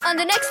on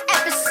the next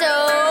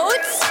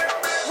episodes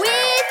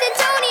with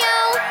Antonio.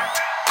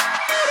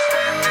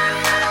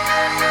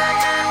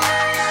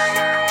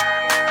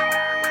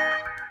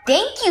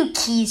 Thank you,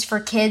 Keys for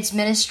Kids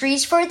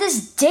Ministries, for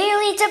this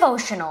daily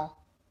devotional.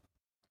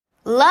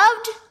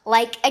 Loved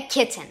like a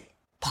Kitten,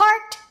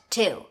 Part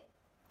 2.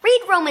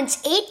 Read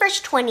Romans 8,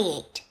 verse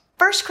 28,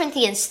 1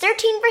 Corinthians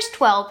 13, verse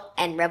 12,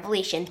 and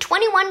Revelation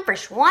 21,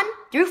 verse 1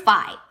 through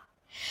 5.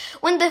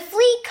 When the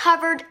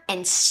flea-covered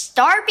and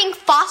starving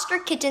foster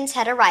kittens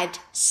had arrived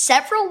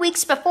several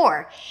weeks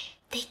before,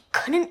 they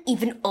couldn't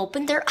even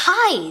open their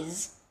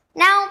eyes.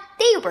 Now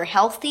they were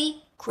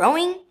healthy,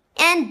 growing,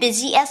 and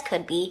busy as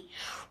could be,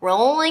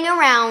 rolling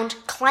around,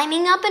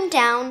 climbing up and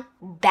down,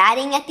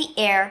 batting at the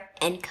air,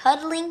 and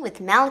cuddling with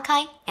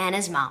Malachi and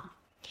his mom.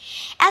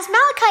 As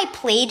Malachi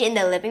played in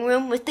the living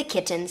room with the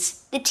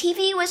kittens, the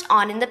TV was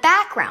on in the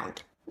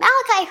background.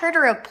 Malachi heard a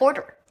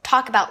reporter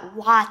talk about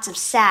lots of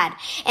sad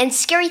and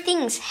scary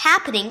things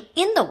happening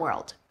in the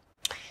world.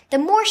 The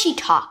more she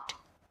talked,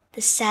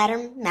 the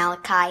sadder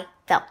Malachi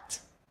felt.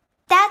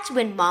 That's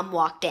when Mom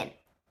walked in.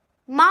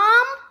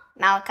 "Mom?"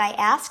 Malachi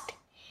asked.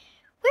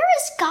 "Where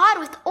is God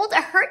with all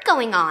the hurt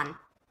going on?"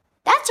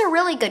 "That's a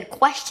really good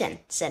question,"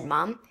 said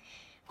Mom.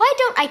 "Why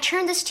don't I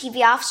turn this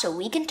TV off so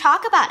we can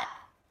talk about it?"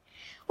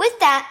 With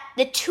that,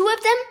 the two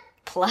of them,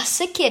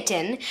 plus a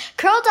kitten,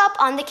 curled up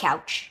on the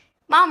couch.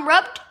 Mom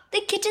rubbed the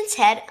kitten's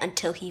head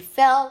until he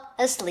fell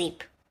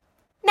asleep.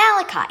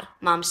 "Malachi,"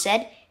 Mom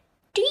said,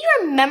 "do you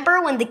remember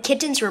when the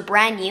kittens were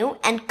brand new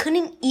and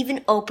couldn't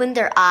even open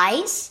their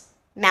eyes?"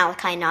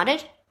 Malachi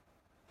nodded.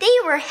 "They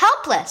were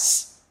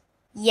helpless."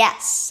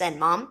 "Yes," said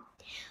Mom.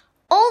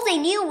 "All they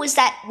knew was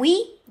that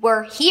we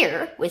were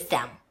here with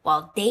them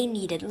while they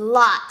needed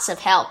lots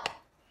of help.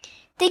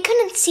 They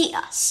couldn't see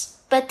us,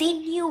 but they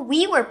knew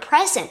we were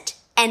present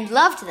and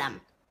loved them."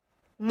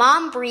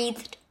 Mom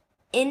breathed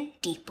in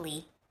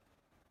deeply.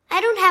 "I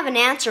don't have an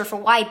answer for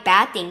why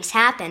bad things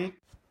happen.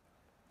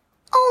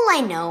 All I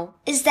know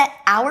is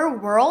that our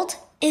world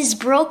is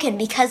broken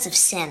because of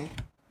sin,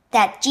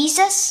 that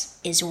Jesus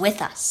is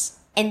with us,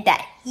 and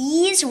that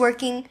He is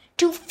working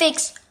to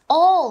fix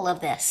all of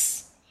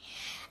this.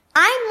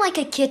 I'm like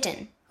a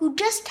kitten who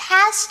just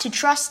has to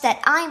trust that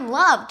I'm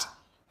loved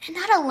and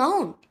not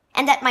alone,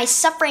 and that my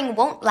suffering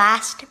won't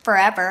last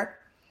forever.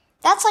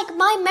 That's like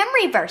my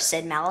memory verse,"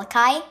 said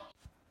Malachi.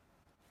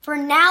 "For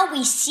now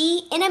we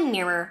see in a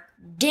mirror,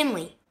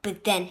 dimly,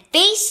 but then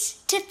face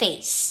to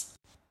face.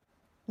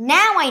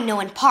 Now I know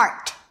in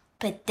part,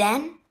 but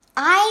then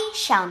I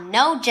shall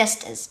know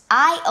just as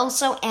I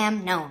also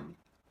am known."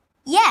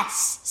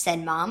 "Yes,"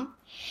 said Mom.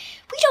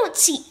 "We don't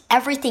see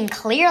everything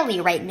clearly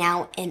right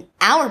now in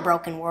our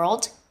broken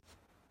world.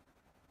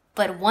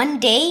 But one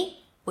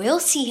day,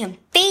 we'll see Him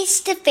face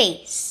to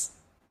face,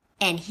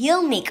 and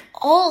He'll make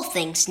all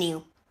things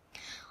new.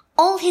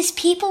 All His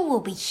people will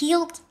be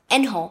healed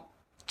and whole,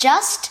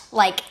 just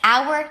like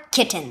our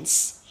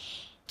kittens.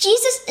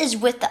 Jesus is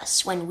with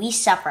us when we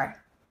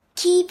suffer."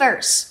 Key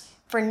verse,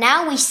 "For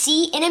now we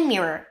see in a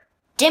mirror,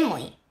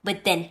 dimly,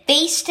 but then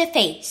face to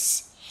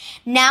face.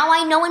 Now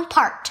I know in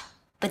part,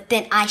 but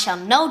then I shall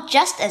know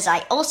just as I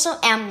also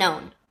am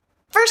known."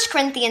 1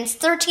 Corinthians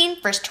 13,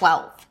 verse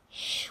 12.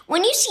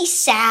 When you see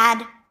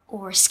sad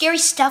or scary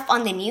stuff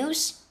on the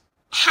news,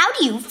 how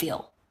do you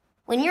feel?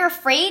 When you're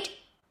afraid,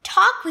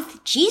 talk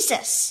with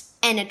Jesus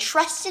and a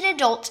trusted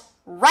adult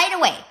right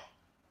away.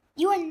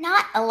 You are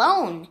not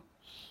alone.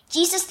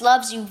 Jesus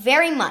loves you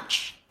very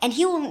much, and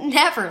He will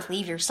never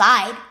leave your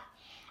side.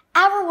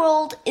 Our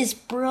world is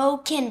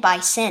broken by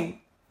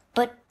sin,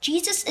 but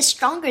Jesus is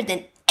stronger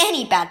than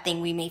any bad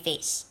thing we may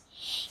face.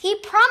 He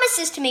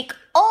promises to make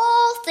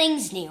all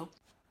things new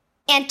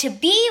and to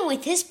be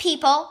with His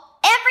people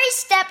every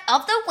step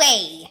of the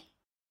way.